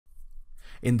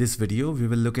In this video, we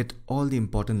will look at all the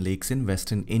important lakes in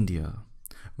Western India.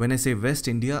 When I say West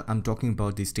India, I'm talking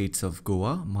about the states of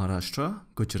Goa, Maharashtra,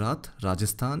 Gujarat,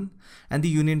 Rajasthan, and the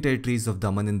union territories of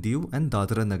Daman Diu and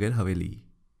Dadra Nagar Haveli.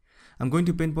 I'm going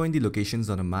to pinpoint the locations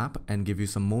on a map and give you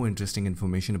some more interesting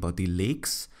information about the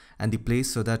lakes and the place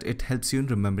so that it helps you in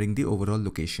remembering the overall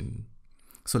location.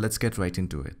 So let's get right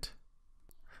into it.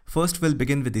 First, we'll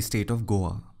begin with the state of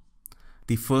Goa.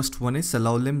 The first one is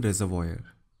Salaulim Reservoir.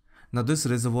 Now this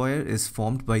reservoir is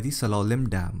formed by the Salaulim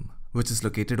Dam, which is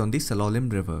located on the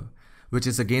Salaulim River, which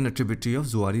is again a tributary of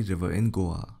Zuari River in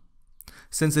Goa.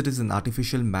 Since it is an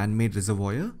artificial man-made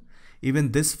reservoir,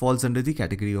 even this falls under the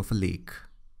category of a lake.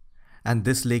 And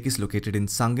this lake is located in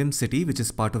Sangam city, which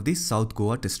is part of the South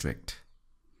Goa district.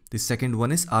 The second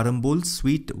one is Arambol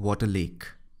Sweet Water Lake.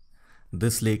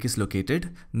 This lake is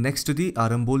located next to the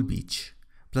Arambol beach,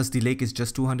 plus the lake is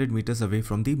just 200 meters away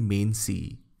from the main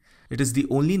sea. It is the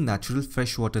only natural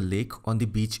freshwater lake on the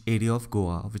beach area of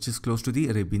Goa, which is close to the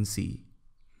Arabian Sea.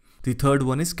 The third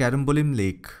one is Karambolim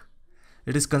Lake.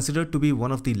 It is considered to be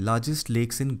one of the largest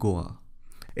lakes in Goa.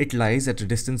 It lies at a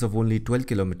distance of only 12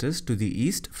 kilometers to the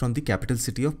east from the capital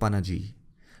city of Panaji.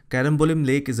 Karambolim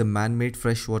Lake is a man-made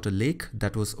freshwater lake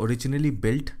that was originally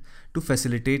built to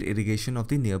facilitate irrigation of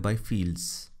the nearby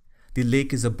fields. The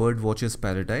lake is a bird watcher's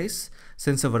paradise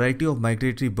since a variety of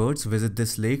migratory birds visit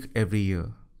this lake every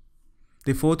year.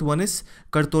 The fourth one is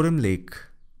Kartorim Lake.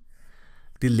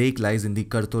 The lake lies in the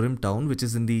Kartorim town, which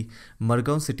is in the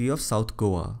Margaon city of South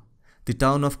Goa. The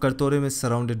town of Kartorim is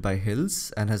surrounded by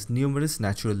hills and has numerous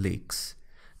natural lakes.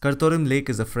 Kartorim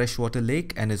Lake is a freshwater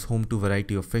lake and is home to a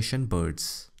variety of fish and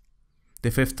birds.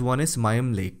 The fifth one is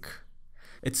Mayam Lake.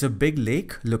 It's a big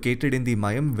lake located in the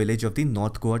Mayam village of the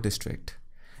North Goa district.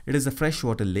 It is a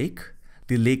freshwater lake.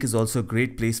 The lake is also a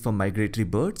great place for migratory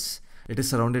birds. It is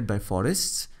surrounded by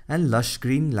forests and lush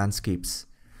green landscapes.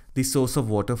 The source of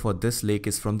water for this lake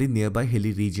is from the nearby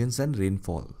hilly regions and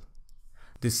rainfall.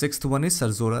 The sixth one is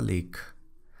Sarzora Lake.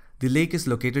 The lake is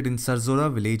located in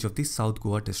Sarzora village of the South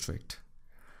Goa district.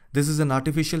 This is an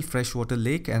artificial freshwater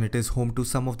lake and it is home to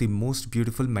some of the most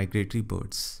beautiful migratory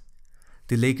birds.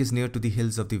 The lake is near to the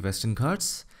hills of the Western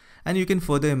Ghats, and you can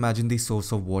further imagine the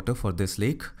source of water for this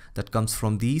lake that comes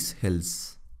from these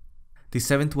hills. The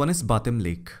seventh one is Batim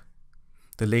Lake.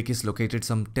 The lake is located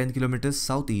some 10 kilometers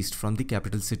southeast from the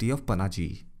capital city of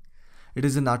Panaji. It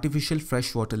is an artificial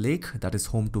freshwater lake that is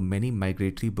home to many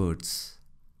migratory birds.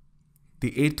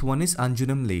 The eighth one is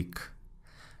Anjunam Lake.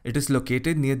 It is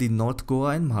located near the North Goa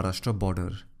and Maharashtra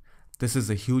border. This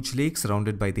is a huge lake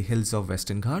surrounded by the hills of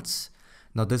Western Ghats.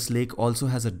 Now this lake also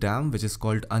has a dam which is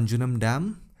called Anjunam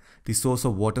Dam. The source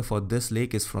of water for this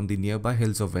lake is from the nearby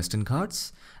hills of Western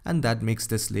Ghats, and that makes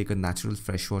this lake a natural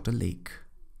freshwater lake.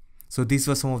 So these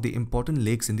were some of the important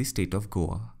lakes in the state of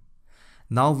Goa.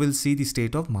 Now we'll see the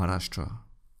state of Maharashtra.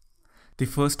 The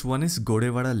first one is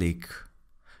Godewada Lake.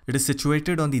 It is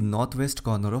situated on the northwest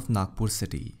corner of Nagpur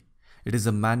city. It is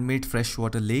a man-made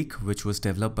freshwater lake which was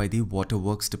developed by the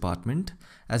Waterworks department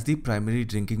as the primary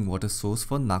drinking water source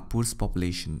for Nagpur's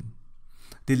population.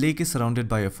 The lake is surrounded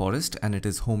by a forest and it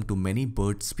is home to many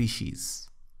bird species.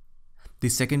 The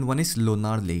second one is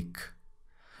Lonar Lake.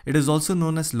 It is also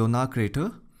known as Lonar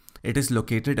Crater. It is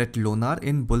located at Lonar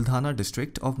in Buldhana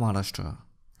district of Maharashtra.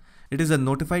 It is a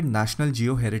notified National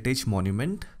Geoheritage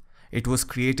Monument. It was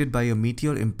created by a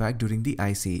meteor impact during the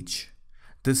Ice Age.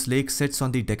 This lake sits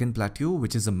on the Deccan Plateau,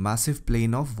 which is a massive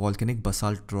plain of volcanic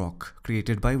basalt rock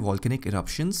created by volcanic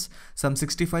eruptions some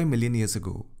 65 million years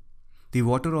ago. The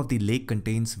water of the lake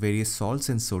contains various salts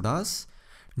and sodas.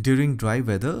 During dry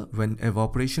weather, when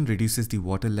evaporation reduces the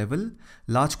water level,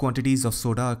 large quantities of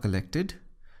soda are collected.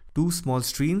 Two small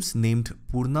streams named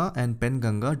Purna and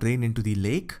Penganga drain into the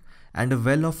lake, and a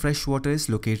well of fresh water is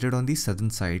located on the southern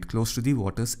side close to the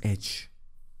water's edge.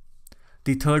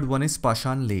 The third one is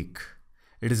Pashan Lake.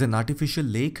 It is an artificial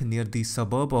lake near the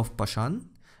suburb of Pashan,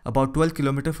 about 12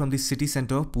 km from the city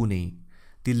center of Pune.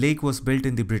 The lake was built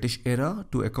in the British era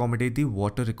to accommodate the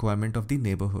water requirement of the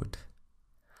neighborhood.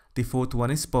 The fourth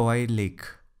one is Powai Lake.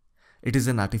 It is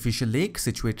an artificial lake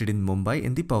situated in Mumbai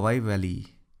in the Powai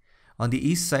Valley. On the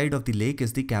east side of the lake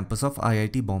is the campus of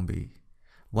IIT Bombay.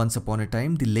 Once upon a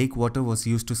time, the lake water was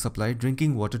used to supply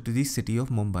drinking water to the city of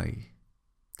Mumbai.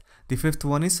 The fifth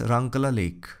one is Rankala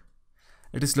Lake.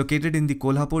 It is located in the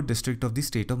Kolhapur district of the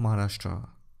state of Maharashtra.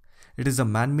 It is a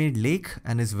man-made lake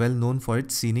and is well known for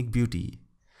its scenic beauty.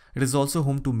 It is also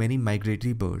home to many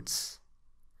migratory birds.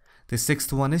 The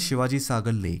sixth one is Shivaji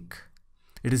Sagar Lake.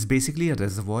 It is basically a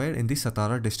reservoir in the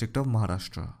Satara district of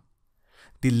Maharashtra.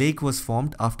 The lake was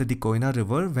formed after the Koyna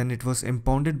river when it was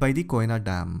impounded by the Koyna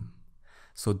Dam.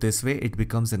 So this way it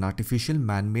becomes an artificial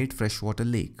man-made freshwater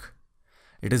lake.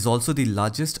 It is also the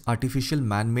largest artificial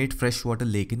man-made freshwater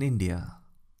lake in India.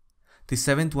 The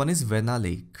seventh one is Vena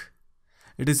Lake.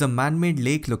 It is a man-made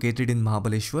lake located in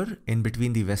Mahabaleshwar in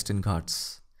between the Western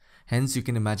Ghats. Hence you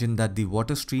can imagine that the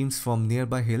water streams from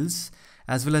nearby hills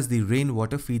as well as the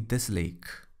rainwater feed this lake.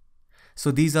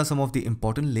 So these are some of the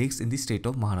important lakes in the state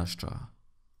of Maharashtra.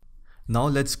 Now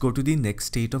let's go to the next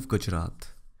state of Gujarat.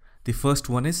 The first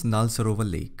one is Nal Sarovar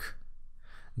Lake.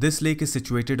 This lake is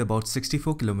situated about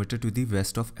 64 km to the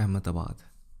west of Ahmedabad.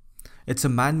 It's a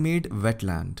man-made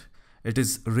wetland. It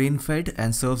is rain-fed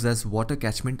and serves as water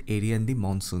catchment area in the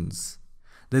monsoons.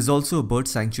 There is also a bird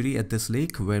sanctuary at this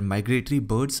lake where migratory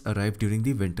birds arrive during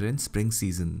the winter and spring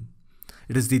season.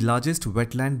 It is the largest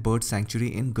wetland bird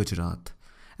sanctuary in Gujarat,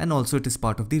 and also it is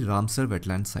part of the Ramsar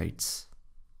wetland sites.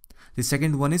 The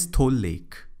second one is Thol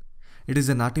Lake. It is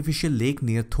an artificial lake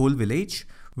near Thol village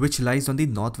which lies on the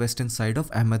northwestern side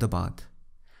of Ahmedabad.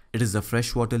 It is a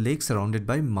freshwater lake surrounded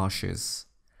by marshes.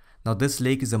 Now this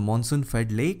lake is a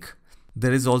monsoon-fed lake.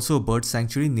 There is also a bird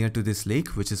sanctuary near to this lake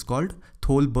which is called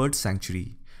Thol Bird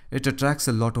Sanctuary. It attracts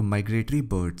a lot of migratory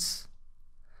birds.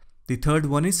 The third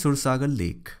one is Sursagar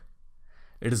Lake.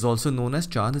 It is also known as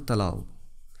Chand Talao.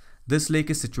 This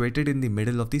lake is situated in the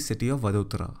middle of the city of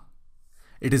Vadodara.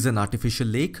 It is an artificial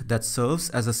lake that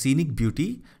serves as a scenic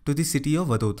beauty to the city of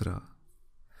Vadodara.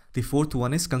 The fourth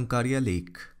one is Kankaria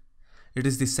Lake. It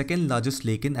is the second largest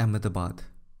lake in Ahmedabad.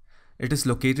 It is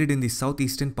located in the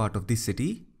southeastern part of the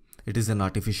city. It is an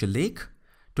artificial lake.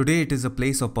 Today it is a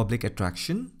place of public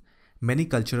attraction. Many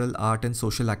cultural, art and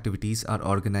social activities are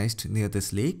organized near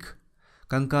this lake.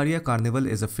 Kankaria Carnival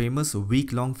is a famous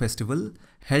week-long festival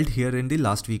held here in the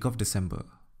last week of December.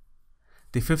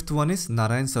 The fifth one is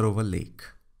Narayan Sarovar Lake.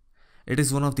 It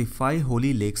is one of the 5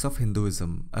 holy lakes of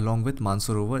Hinduism, along with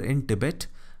Mansarovar in Tibet,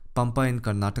 Pampa in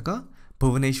Karnataka,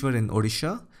 Bhubaneswar in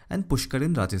Odisha, and Pushkar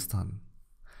in Rajasthan.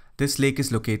 This lake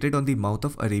is located on the mouth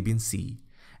of Arabian Sea,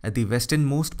 at the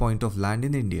westernmost point of land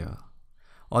in India,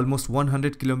 almost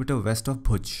 100 km west of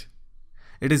Bhuj.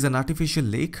 It is an artificial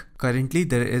lake. Currently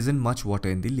there isn't much water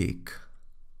in the lake.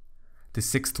 The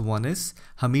sixth one is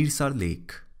Hamirsar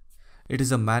Lake. It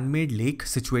is a man-made lake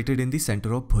situated in the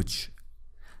center of Bhuj.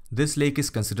 This lake is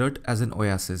considered as an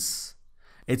oasis.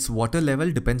 Its water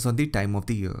level depends on the time of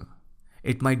the year.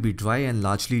 It might be dry and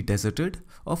largely deserted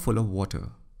or full of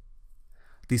water.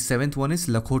 The seventh one is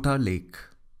Lakhota Lake.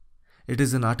 It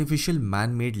is an artificial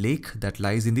man-made lake that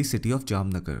lies in the city of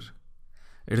Jamnagar.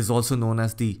 It is also known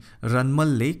as the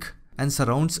Ranmal Lake and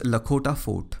surrounds Lakhota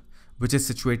Fort, which is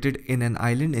situated in an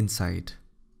island inside.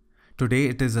 Today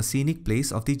it is a scenic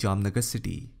place of the Jamnagar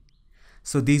city.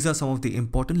 So these are some of the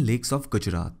important lakes of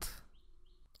Gujarat.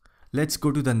 Let's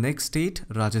go to the next state,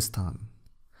 Rajasthan.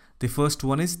 The first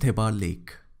one is Thebar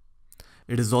Lake.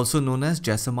 It is also known as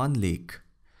Jaisalmer Lake.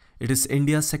 It is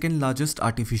India's second largest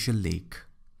artificial lake.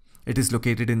 It is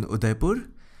located in Udaipur.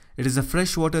 It is a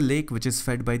freshwater lake which is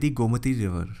fed by the Gomati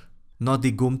River. Not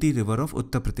the Gomti River of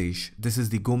Uttar Pradesh. This is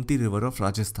the Gomti River of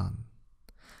Rajasthan.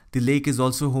 The lake is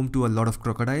also home to a lot of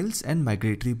crocodiles and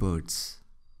migratory birds.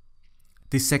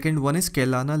 The second one is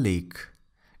Kailana Lake.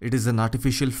 It is an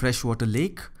artificial freshwater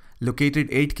lake located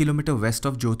 8 km west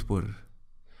of Jodhpur.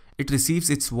 It receives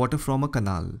its water from a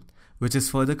canal, which is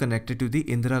further connected to the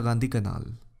Indira Gandhi Canal.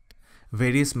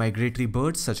 Various migratory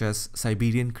birds such as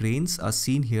Siberian cranes are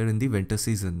seen here in the winter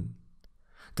season.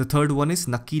 The third one is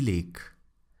Nakki Lake.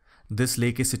 This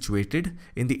lake is situated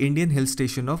in the Indian hill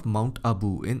station of Mount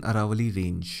Abu in Aravalli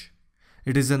range.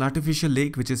 It is an artificial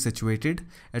lake which is situated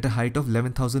at a height of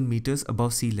 11,000 meters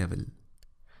above sea level.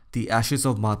 The ashes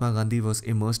of Mahatma Gandhi was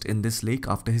immersed in this lake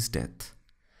after his death.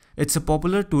 It's a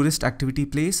popular tourist activity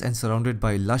place and surrounded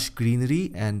by lush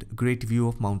greenery and great view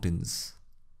of mountains.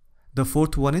 The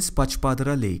fourth one is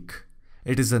Pachpadara Lake.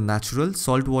 It is a natural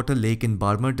saltwater lake in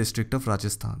Barmer district of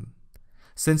Rajasthan.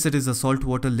 Since it is a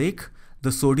saltwater lake,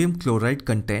 the sodium chloride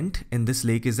content in this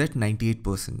lake is at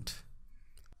 98%.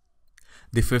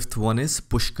 The fifth one is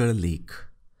Pushkar Lake.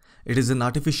 It is an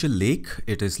artificial lake.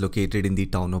 It is located in the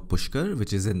town of Pushkar,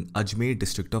 which is in Ajmer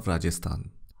district of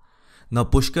Rajasthan. Now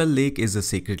Pushkar Lake is a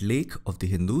sacred lake of the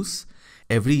Hindus.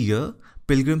 Every year,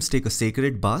 pilgrims take a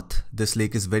sacred bath. This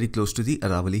lake is very close to the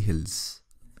Aravalli Hills.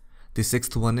 The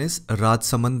sixth one is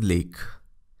Rajsamand Lake.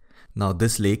 Now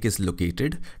this lake is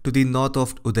located to the north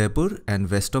of Udaipur and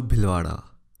west of Bhilwara.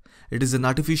 It is an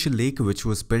artificial lake which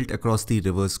was built across the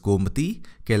rivers Gomati,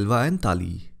 Kelva and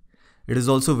Tali. It is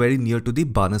also very near to the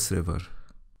Banas river.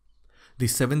 The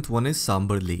seventh one is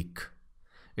Sambar Lake.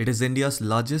 It is India's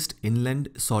largest inland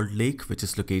salt lake which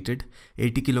is located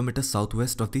 80 km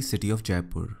southwest of the city of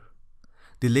Jaipur.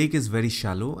 The lake is very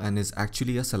shallow and is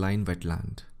actually a saline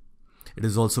wetland. It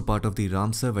is also part of the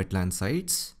Ramsar wetland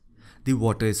sites. The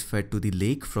water is fed to the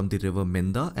lake from the river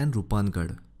Menda and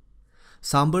Rupangad.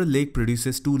 Sambar Lake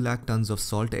produces 2 lakh tons of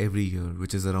salt every year,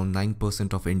 which is around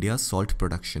 9% of India's salt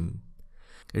production.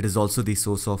 It is also the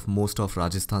source of most of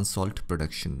Rajasthan's salt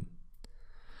production.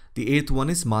 The 8th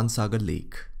one is Mansagar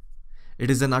Lake.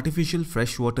 It is an artificial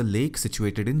freshwater lake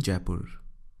situated in Jaipur.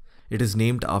 It is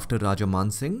named after Raja Man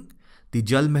Singh. The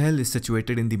Jal Mahal is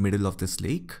situated in the middle of this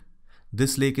lake.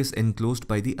 This lake is enclosed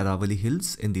by the Aravalli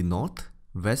Hills in the north,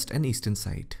 west and eastern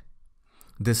side.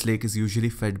 This lake is usually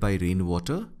fed by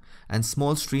rainwater and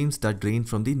small streams that drain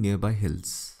from the nearby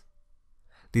hills.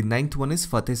 The 9th one is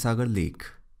Fateh Sagar Lake.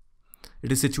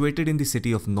 It is situated in the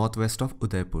city of northwest of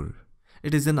Udaipur.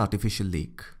 It is an artificial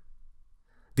lake.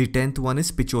 The 10th one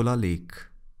is Pichola Lake.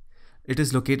 It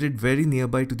is located very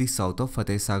nearby to the south of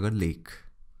Fateh Sagar Lake.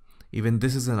 Even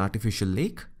this is an artificial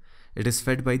lake. It is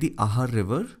fed by the Ahar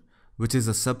River, which is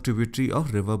a sub-tributary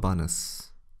of river Banas.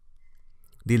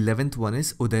 The 11th one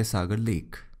is Uday Sagar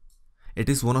Lake. It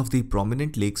is one of the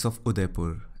prominent lakes of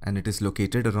Udaipur and it is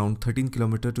located around 13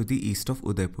 km to the east of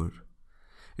Udaipur.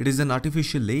 It is an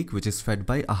artificial lake which is fed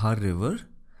by Ahar River,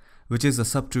 which is a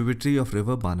sub-tributary of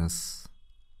river Banas.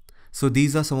 So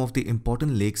these are some of the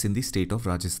important lakes in the state of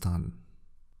Rajasthan.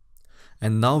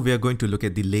 And now we are going to look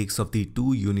at the lakes of the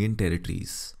 2 union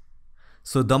territories.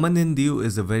 So Daman and Diu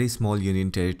is a very small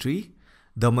union territory.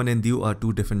 Daman and Diu are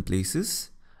 2 different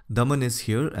places. Daman is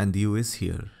here and Diu is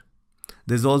here.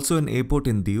 There is also an airport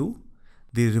in Diu.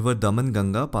 The river Daman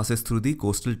Ganga passes through the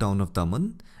coastal town of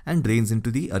Daman and drains into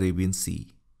the Arabian Sea.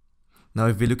 Now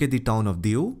if we look at the town of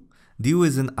Diu, Diu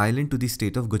is an island to the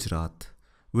state of Gujarat,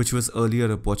 which was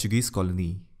earlier a Portuguese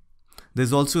colony. There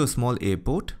is also a small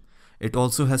airport. It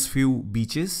also has few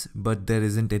beaches, but there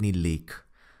isn't any lake.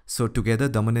 So together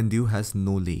Daman and Diu has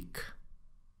no lake.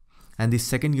 And the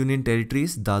second union territory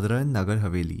is Dadra and Nagar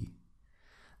Haveli.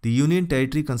 The union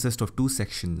territory consists of 2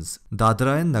 sections,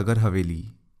 Dadra and Nagar Haveli.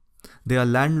 They are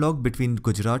landlocked between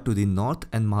Gujarat to the north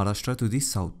and Maharashtra to the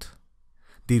south.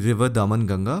 The river Daman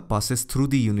Ganga passes through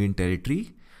the union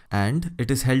territory and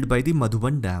it is held by the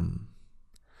Madhuban Dam.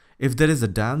 If there is a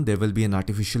dam, there will be an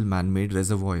artificial man-made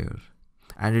reservoir,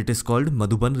 and it is called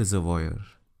Madhuban Reservoir.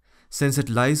 Since it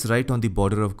lies right on the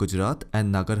border of Gujarat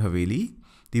and Nagar Haveli,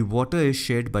 the water is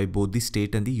shared by both the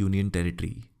state and the union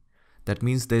territory. That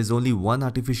means there is only one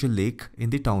artificial lake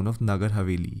in the town of Nagar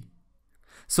Haveli.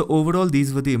 So overall,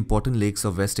 these were the important lakes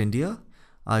of West India.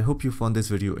 I hope you found this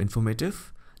video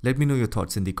informative. Let me know your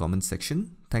thoughts in the comments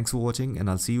section. Thanks for watching and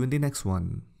I'll see you in the next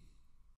one.